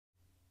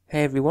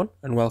Hey everyone,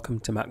 and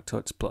welcome to Mac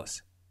Tuts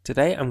Plus.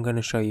 Today I'm going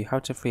to show you how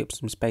to free up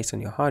some space on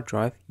your hard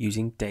drive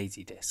using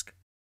DaisyDisk.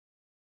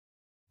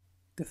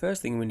 The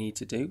first thing we need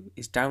to do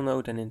is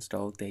download and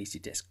install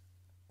DaisyDisk.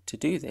 To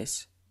do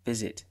this,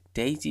 visit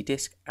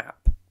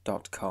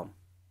DaisyDiskApp.com.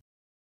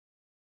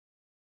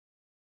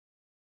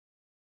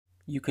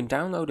 You can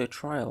download a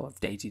trial of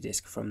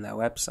DaisyDisk from their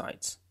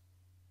website.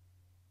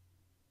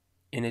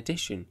 In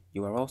addition,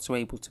 you are also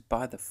able to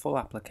buy the full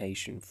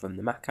application from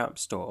the Mac App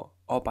Store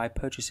or by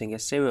purchasing a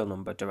serial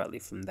number directly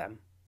from them.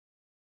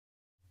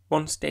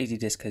 Once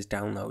DaisyDisk has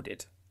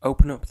downloaded,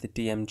 open up the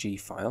DMG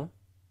file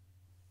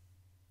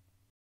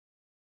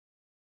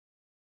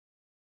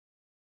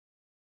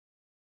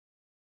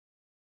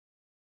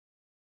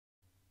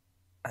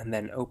and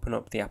then open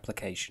up the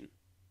application.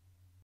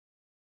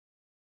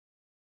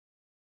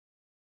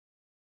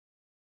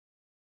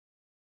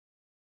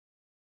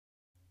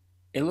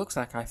 It looks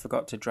like I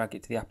forgot to drag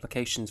it to the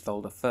applications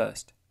folder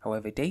first.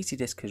 However,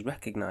 DaisyDisk has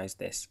recognized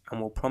this and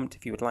will prompt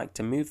if you would like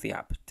to move the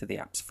app to the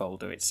apps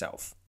folder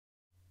itself.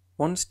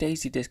 Once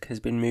DaisyDisk has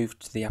been moved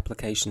to the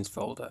applications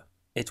folder,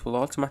 it will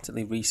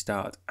automatically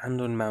restart and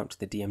unmount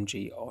the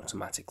DMG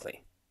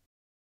automatically.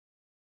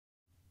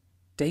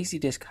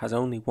 DaisyDisk has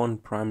only one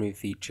primary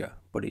feature,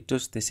 but it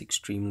does this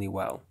extremely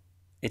well.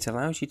 It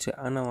allows you to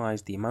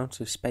analyze the amount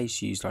of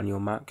space used on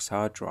your Mac's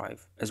hard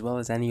drive, as well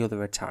as any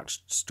other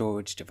attached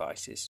storage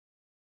devices.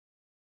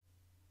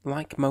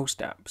 Like most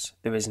apps,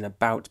 there is an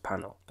About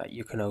panel that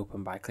you can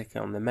open by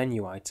clicking on the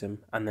menu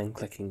item and then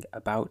clicking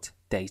About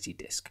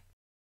DaisyDisk.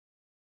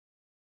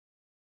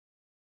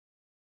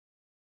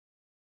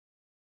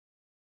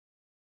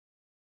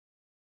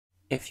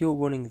 If you're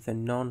running the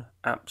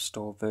non-App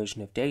Store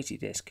version of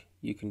DaisyDisk,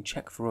 you can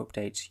check for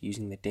updates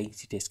using the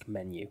DaisyDisk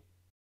menu.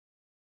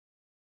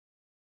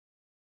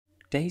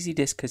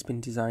 DaisyDisk has been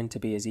designed to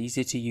be as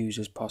easy to use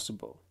as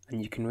possible,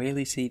 and you can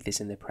really see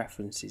this in the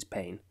Preferences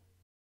pane.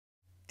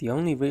 The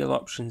only real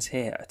options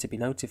here are to be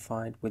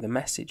notified with a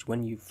message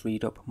when you've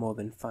freed up more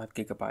than 5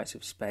 GB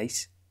of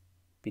space,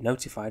 be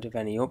notified of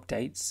any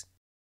updates,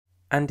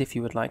 and if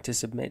you would like to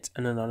submit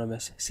an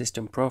anonymous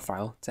system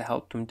profile to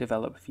help them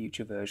develop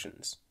future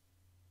versions.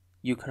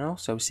 You can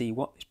also see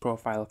what this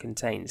profile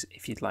contains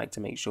if you'd like to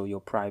make sure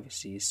your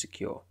privacy is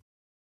secure.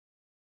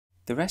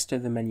 The rest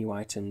of the menu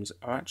items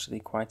are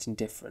actually quite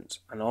indifferent,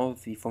 and all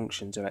of the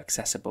functions are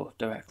accessible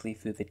directly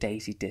through the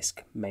DaisyDisk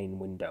main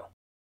window.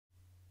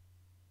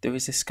 There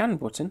is a scan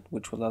button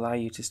which will allow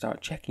you to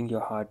start checking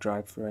your hard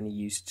drive for any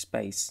used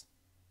space,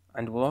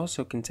 and will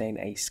also contain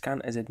a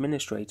Scan as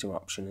Administrator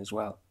option as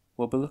well.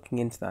 We'll be looking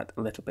into that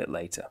a little bit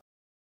later.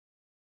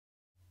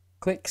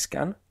 Click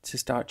Scan to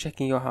start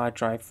checking your hard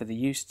drive for the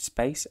used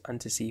space and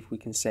to see if we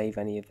can save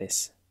any of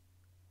this.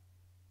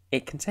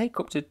 It can take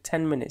up to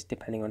 10 minutes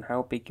depending on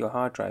how big your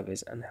hard drive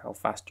is and how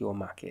fast your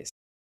Mac is.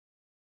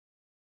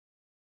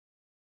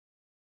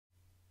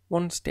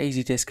 Once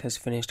DaisyDisk has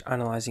finished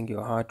analysing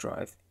your hard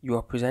drive, you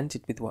are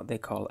presented with what they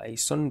call a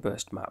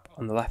Sunburst Map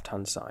on the left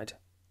hand side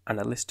and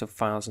a list of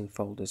files and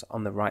folders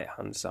on the right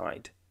hand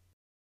side.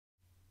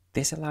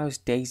 This allows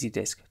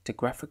DaisyDisk to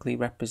graphically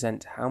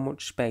represent how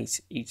much space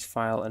each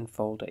file and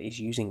folder is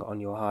using on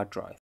your hard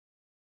drive.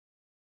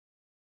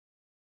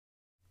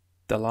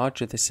 The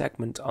larger the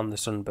segment on the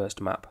Sunburst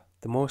Map,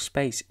 the more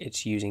space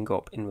it's using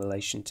up in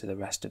relation to the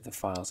rest of the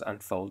files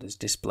and folders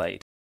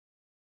displayed.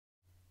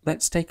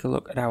 Let's take a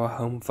look at our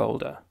home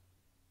folder.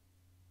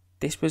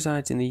 This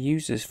resides in the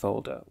users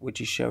folder,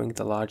 which is showing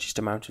the largest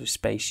amount of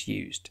space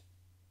used.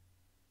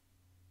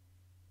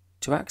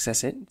 To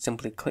access it,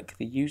 simply click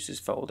the users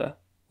folder,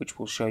 which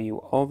will show you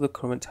all the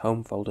current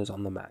home folders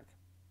on the Mac.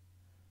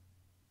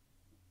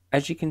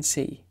 As you can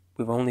see,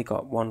 we've only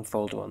got one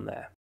folder on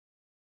there.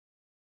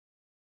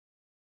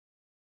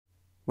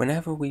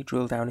 Whenever we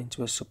drill down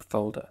into a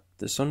subfolder,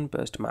 the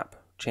Sunburst Map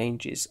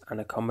changes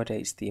and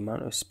accommodates the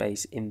amount of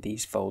space in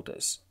these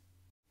folders.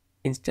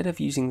 Instead of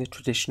using the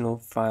traditional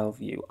file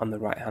view on the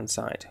right hand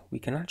side, we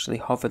can actually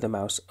hover the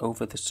mouse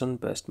over the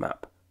Sunburst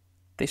Map.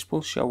 This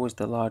will show us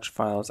the large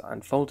files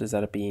and folders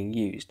that are being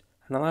used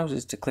and allows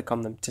us to click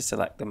on them to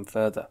select them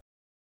further.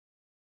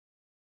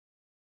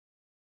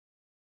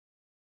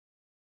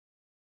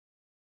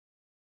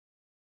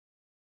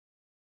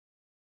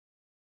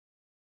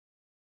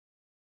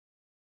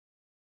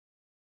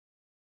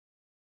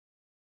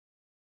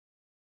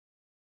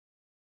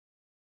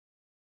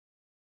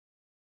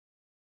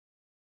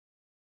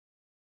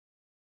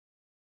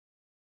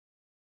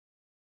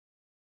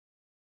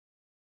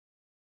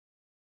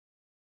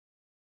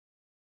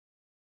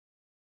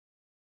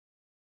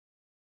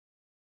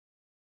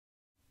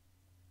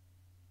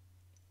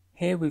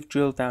 Here we've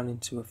drilled down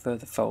into a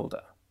further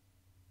folder,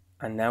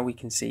 and now we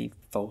can see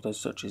folders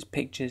such as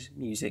Pictures,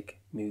 Music,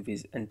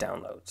 Movies and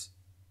Downloads.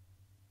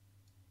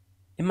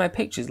 In my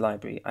Pictures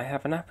library I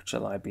have an Aperture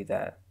library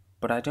there,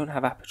 but I don't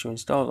have Aperture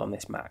installed on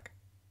this Mac.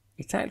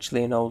 It's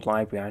actually an old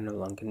library I no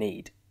longer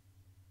need.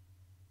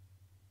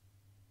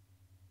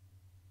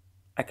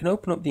 I can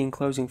open up the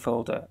enclosing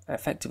folder,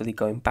 effectively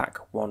going back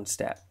one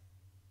step.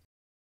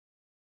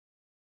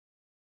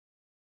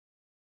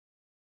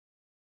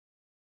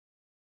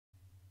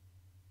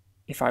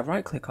 If I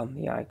right click on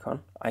the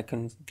icon, I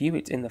can view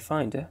it in the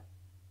Finder,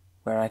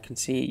 where I can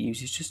see it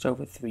uses just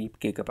over 3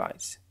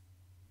 GB.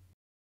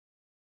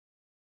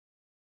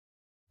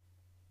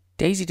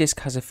 DaisyDisk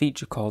has a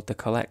feature called the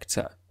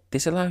Collector.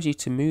 This allows you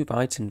to move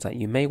items that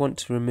you may want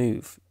to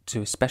remove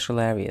to a special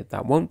area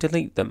that won't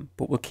delete them,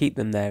 but will keep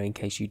them there in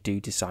case you do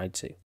decide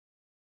to.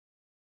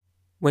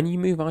 When you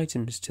move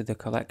items to the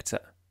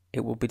Collector,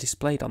 it will be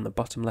displayed on the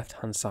bottom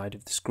left-hand side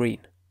of the screen.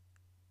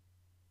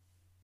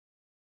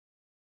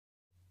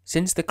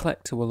 Since the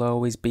Collector will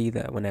always be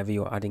there whenever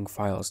you're adding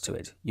files to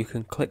it, you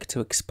can click to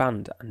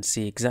expand and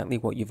see exactly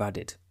what you've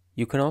added.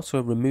 You can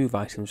also remove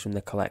items from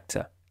the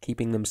Collector,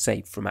 keeping them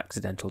safe from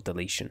accidental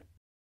deletion.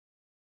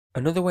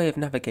 Another way of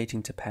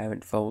navigating to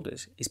parent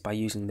folders is by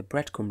using the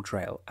breadcrumb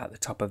trail at the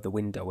top of the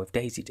window of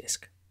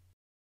DaisyDisk.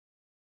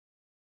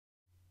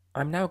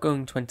 I'm now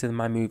going to enter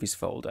my Movies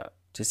folder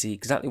to see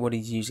exactly what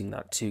is using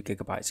that 2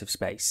 GB of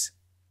space.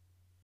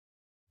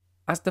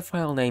 As the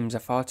file names are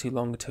far too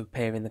long to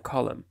appear in the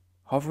column,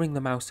 hovering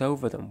the mouse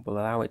over them will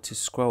allow it to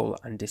scroll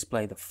and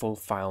display the full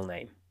file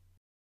name.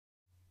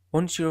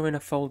 Once you're in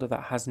a folder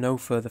that has no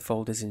further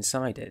folders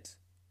inside it,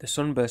 the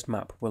Sunburst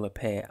Map will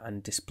appear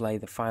and display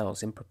the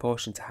files in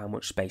proportion to how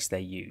much space they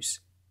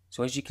use.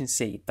 So as you can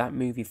see, that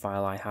movie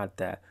file I had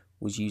there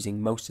was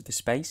using most of the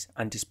space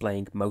and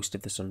displaying most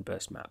of the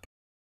Sunburst Map.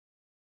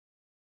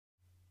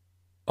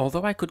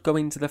 Although I could go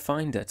into the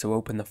Finder to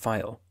open the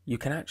file, you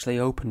can actually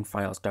open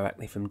files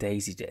directly from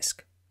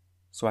DaisyDisk.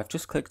 So I've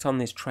just clicked on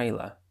this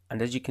trailer,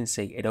 and as you can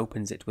see, it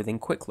opens it within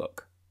Quick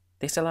Look.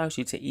 This allows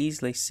you to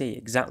easily see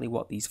exactly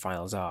what these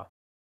files are.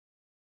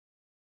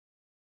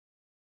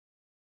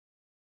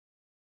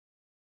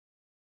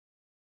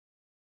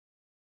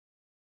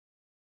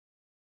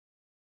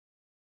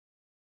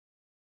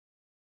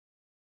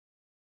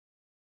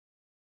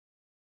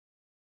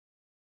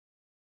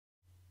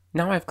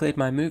 Now I've cleared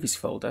my Movies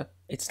folder,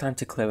 it's time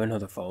to clear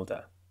another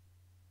folder.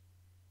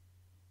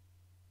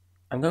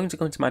 I'm going to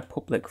go into my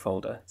Public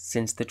folder,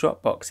 since the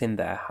Dropbox in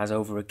there has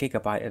over 1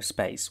 GB of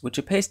space, which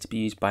appears to be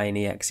used by an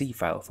exe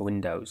file for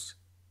Windows.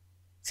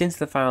 Since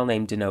the file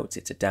name denotes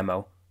it's a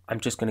demo, I'm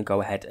just going to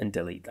go ahead and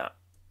delete that.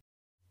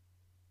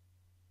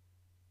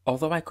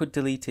 Although I could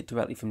delete it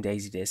directly from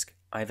DaisyDisk,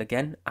 I've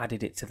again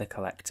added it to the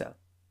Collector.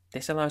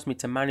 This allows me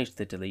to manage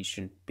the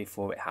deletion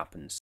before it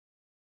happens.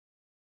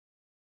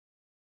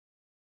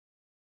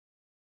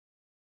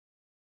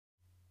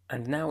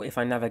 And now if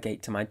I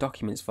navigate to my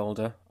Documents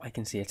folder, I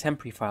can see a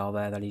temporary file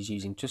there that is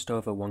using just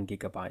over 1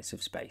 GB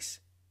of space.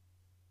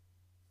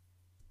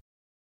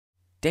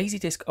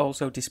 DaisyDisk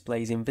also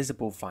displays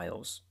invisible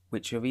files,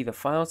 which are either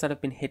files that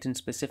have been hidden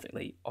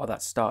specifically or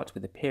that start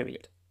with a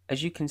period.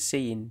 As you can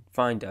see in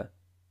Finder,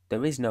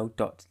 there is no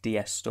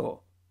 .ds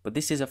store, but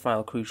this is a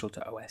file crucial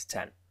to OS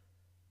X.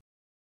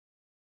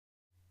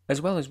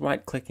 As well as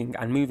right-clicking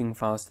and moving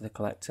files to the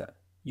Collector,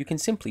 you can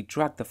simply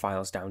drag the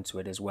files down to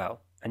it as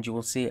well, and you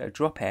will see a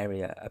drop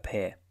area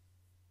appear.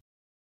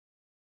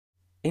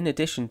 In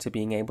addition to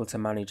being able to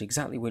manage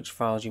exactly which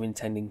files you're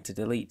intending to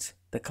delete,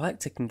 the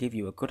Collector can give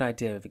you a good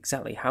idea of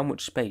exactly how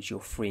much space you're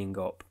freeing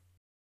up.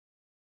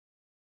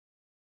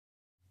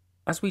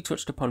 As we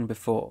touched upon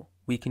before,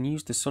 we can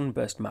use the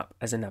Sunburst Map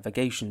as a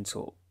navigation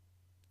tool.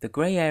 The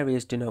grey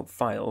areas denote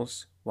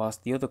files,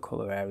 whilst the other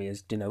colour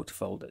areas denote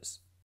folders.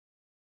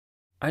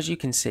 As you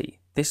can see,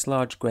 this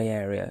large grey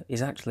area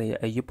is actually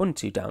a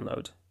Ubuntu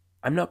download.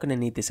 I'm not going to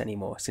need this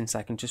anymore since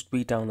I can just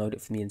re-download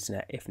it from the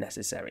internet if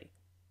necessary.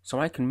 So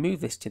I can move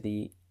this to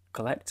the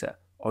Collector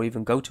or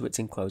even go to its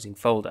enclosing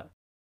folder.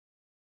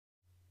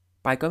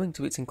 By going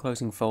to its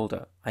enclosing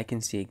folder, I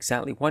can see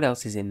exactly what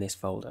else is in this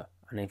folder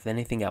and if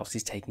anything else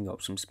is taking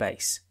up some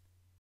space.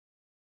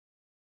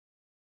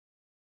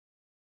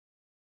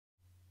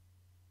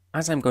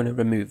 As I'm going to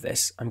remove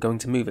this, I'm going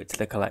to move it to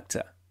the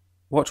Collector.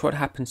 Watch what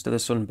happens to the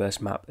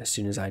Sunburst Map as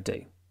soon as I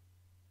do.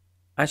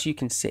 As you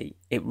can see,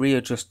 it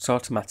readjusts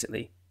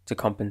automatically to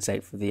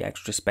compensate for the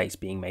extra space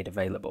being made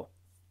available.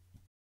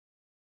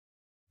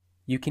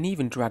 You can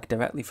even drag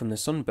directly from the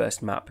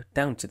Sunburst Map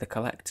down to the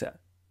Collector.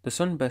 The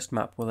Sunburst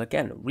Map will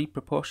again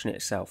reproportion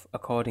itself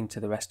according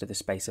to the rest of the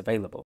space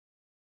available.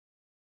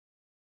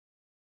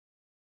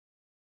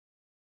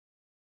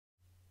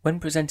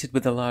 When presented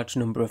with a large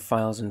number of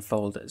files and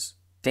folders,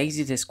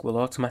 DaisyDisk will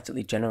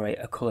automatically generate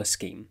a colour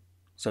scheme.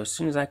 So as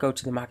soon as I go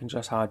to the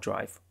Macintosh hard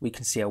drive, we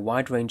can see a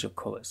wide range of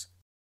colours.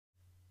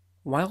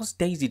 Whilst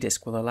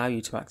DaisyDisk will allow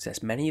you to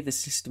access many of the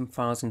system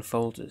files and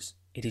folders,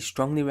 it is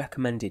strongly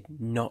recommended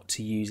not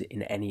to use it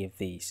in any of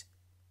these.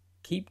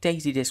 Keep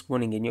DaisyDisk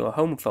running in your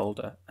home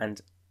folder and,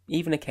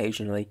 even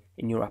occasionally,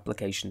 in your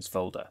applications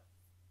folder.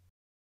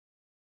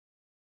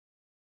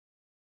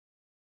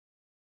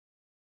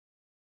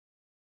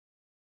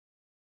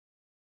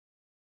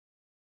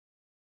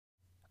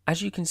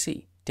 As you can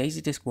see,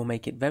 DaisyDisk will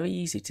make it very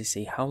easy to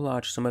see how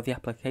large some of the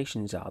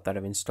applications are that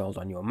are installed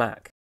on your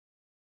Mac.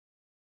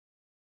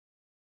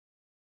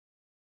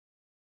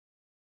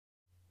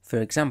 For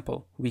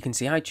example, we can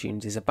see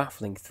iTunes is a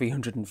baffling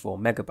 304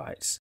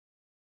 megabytes.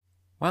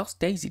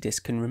 Whilst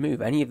DaisyDisk can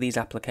remove any of these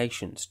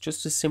applications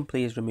just as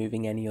simply as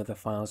removing any other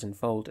files and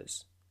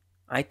folders,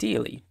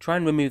 ideally try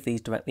and remove these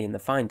directly in the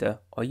Finder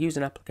or use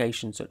an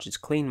application such as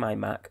Clean My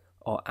Mac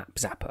or App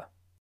Zapper.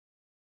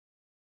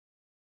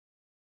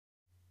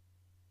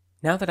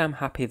 Now that I'm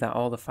happy that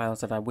all the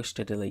files that I wish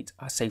to delete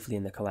are safely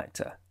in the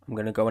collector, I'm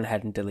going to go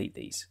ahead and delete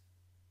these.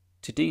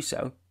 To do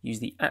so,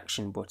 use the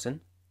Action button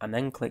and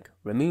then click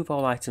Remove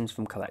All Items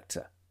from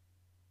Collector.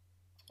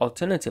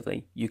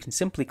 Alternatively, you can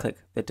simply click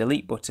the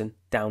Delete button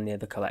down near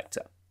the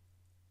collector.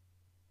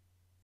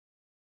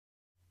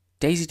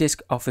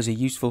 DaisyDisk offers a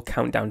useful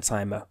countdown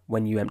timer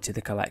when you empty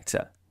the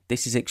collector.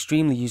 This is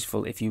extremely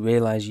useful if you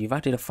realise you've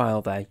added a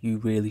file there you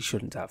really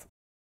shouldn't have.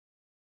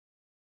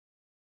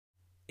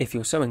 If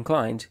you're so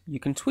inclined, you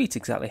can tweet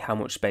exactly how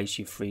much space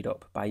you've freed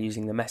up by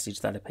using the message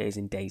that appears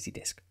in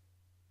DaisyDisk.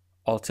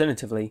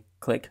 Alternatively,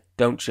 click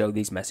Don't Show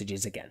These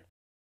Messages Again.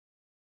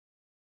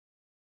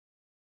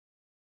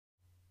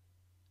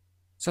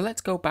 So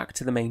let's go back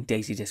to the main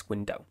DaisyDisk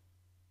window.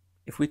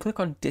 If we click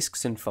on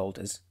Disks and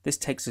Folders, this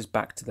takes us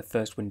back to the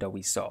first window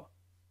we saw.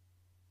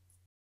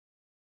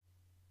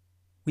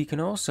 We can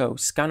also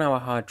scan our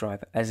hard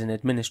drive as an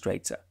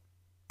administrator.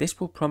 This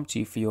will prompt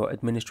you for your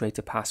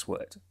administrator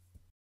password.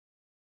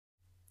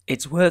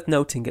 It's worth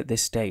noting at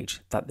this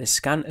stage that the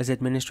Scan as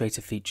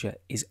Administrator feature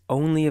is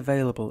only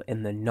available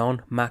in the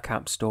non-Mac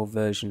App Store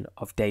version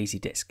of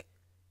DaisyDisk.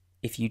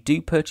 If you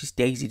do purchase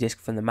DaisyDisk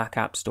from the Mac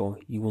App Store,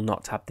 you will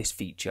not have this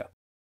feature.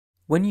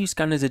 When you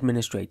scan as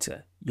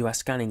administrator, you are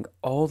scanning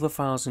all the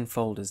files and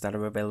folders that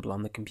are available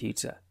on the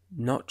computer,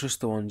 not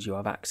just the ones you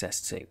have access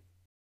to.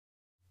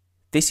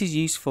 This is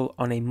useful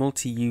on a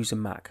multi-user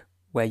Mac,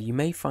 where you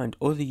may find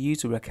other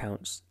user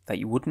accounts that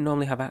you wouldn't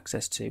normally have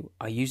access to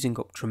are using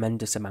up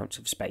tremendous amounts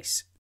of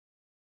space.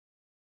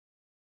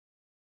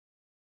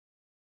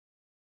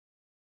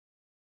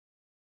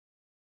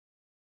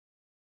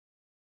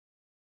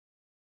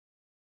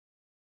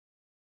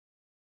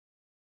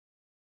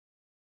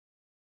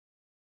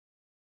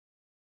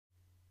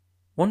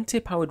 One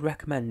tip I would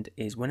recommend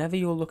is whenever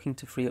you're looking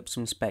to free up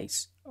some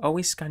space,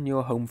 always scan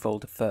your home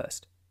folder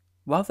first.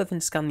 Rather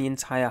than scan the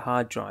entire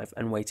hard drive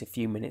and wait a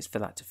few minutes for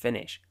that to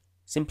finish,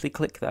 simply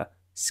click the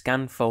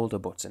Scan Folder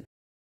button.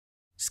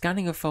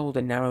 Scanning a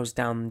folder narrows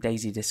down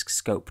DaisyDisk's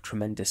scope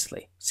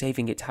tremendously,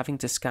 saving it having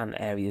to scan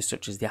areas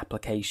such as the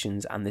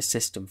applications and the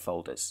system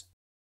folders.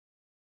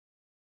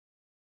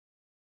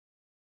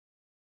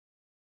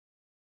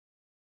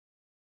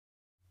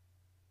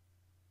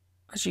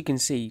 As you can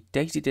see,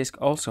 DaisyDisk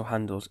also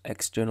handles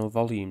external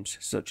volumes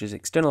such as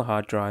external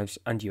hard drives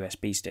and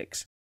USB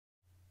sticks.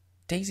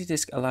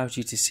 DaisyDisk allows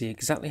you to see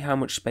exactly how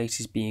much space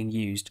is being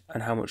used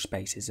and how much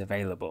space is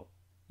available.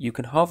 You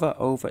can hover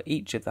over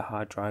each of the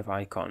hard drive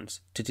icons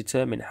to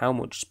determine how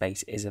much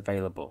space is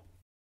available.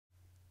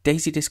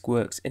 DaisyDisk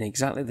works in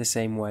exactly the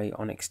same way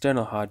on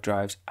external hard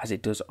drives as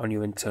it does on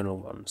your internal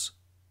ones.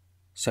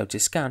 So to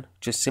scan,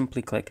 just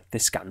simply click the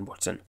Scan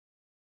button.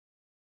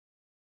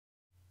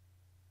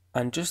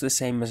 And just the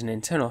same as an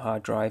internal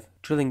hard drive,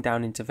 drilling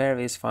down into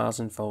various files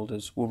and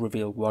folders will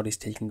reveal what is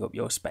taking up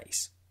your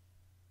space.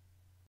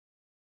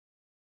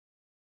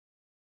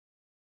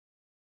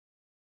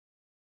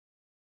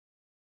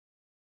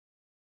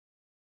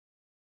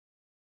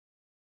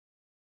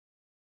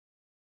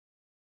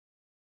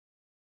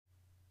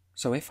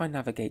 So if I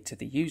navigate to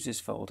the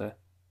Users folder,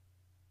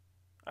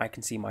 I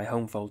can see my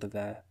home folder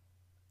there,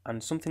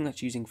 and something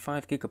that's using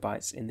 5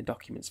 GB in the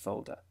Documents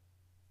folder.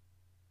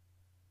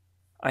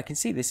 I can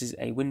see this is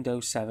a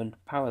Windows 7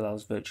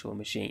 Parallels virtual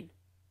machine.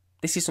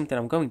 This is something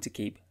I'm going to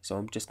keep, so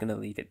I'm just going to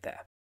leave it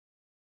there.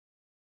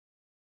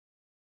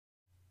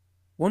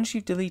 Once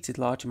you've deleted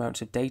large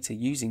amounts of data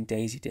using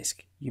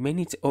DaisyDisk, you may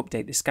need to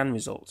update the scan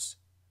results.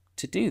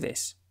 To do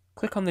this,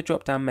 click on the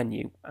drop-down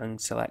menu and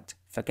select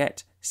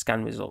Forget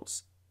Scan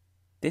Results.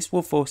 This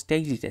will force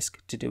DaisyDisk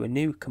to do a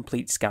new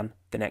complete scan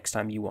the next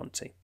time you want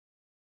to.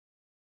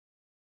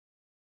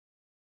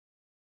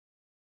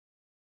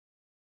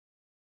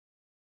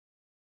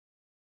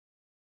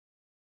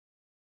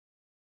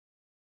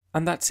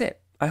 And that's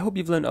it. I hope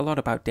you've learned a lot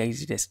about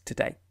DaisyDisk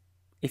today.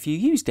 If you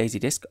use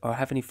DaisyDisk or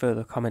have any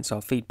further comments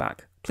or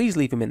feedback, please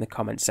leave them in the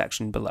comments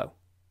section below.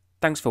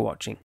 Thanks for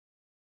watching.